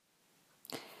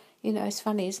You know, it's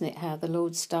funny, isn't it, how the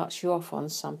Lord starts you off on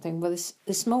something. Well,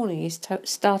 this morning He's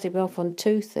started me off on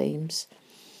two themes.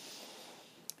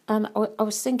 And I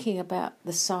was thinking about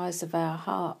the size of our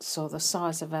hearts or the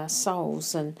size of our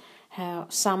souls, and how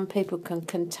some people can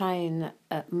contain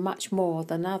much more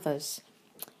than others.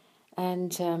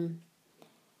 And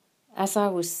as I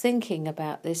was thinking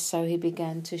about this, so He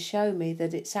began to show me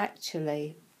that it's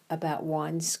actually about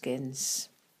wineskins.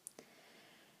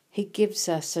 He gives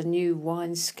us a new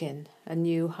wineskin, a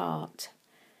new heart,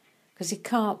 because He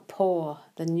can't pour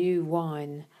the new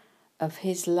wine of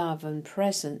His love and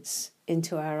presence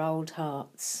into our old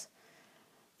hearts.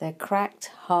 They're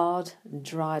cracked, hard and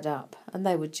dried up, and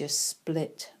they would just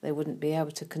split. They wouldn't be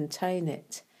able to contain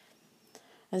it.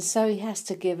 And so He has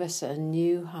to give us a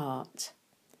new heart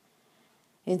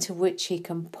into which He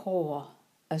can pour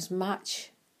as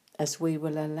much as we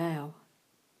will allow.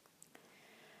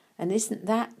 And isn't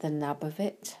that the nub of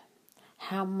it?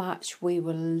 How much we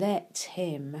will let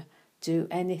Him do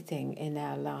anything in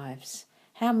our lives.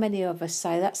 How many of us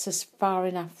say, that's as far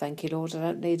enough, thank you, Lord, I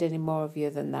don't need any more of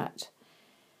you than that.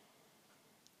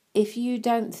 If you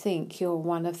don't think you're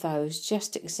one of those,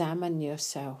 just examine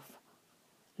yourself.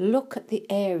 Look at the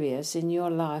areas in your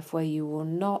life where you will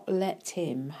not let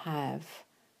Him have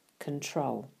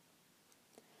control.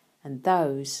 And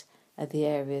those are the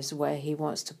areas where He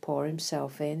wants to pour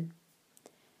Himself in.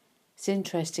 It's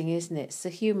interesting, isn't it? It's the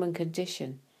human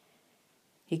condition.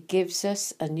 He gives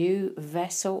us a new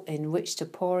vessel in which to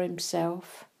pour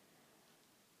Himself.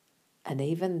 And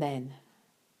even then,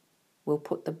 we'll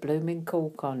put the blooming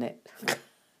cork on it.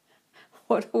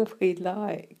 What are we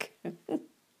like?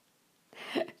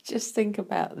 Just think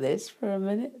about this for a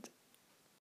minute.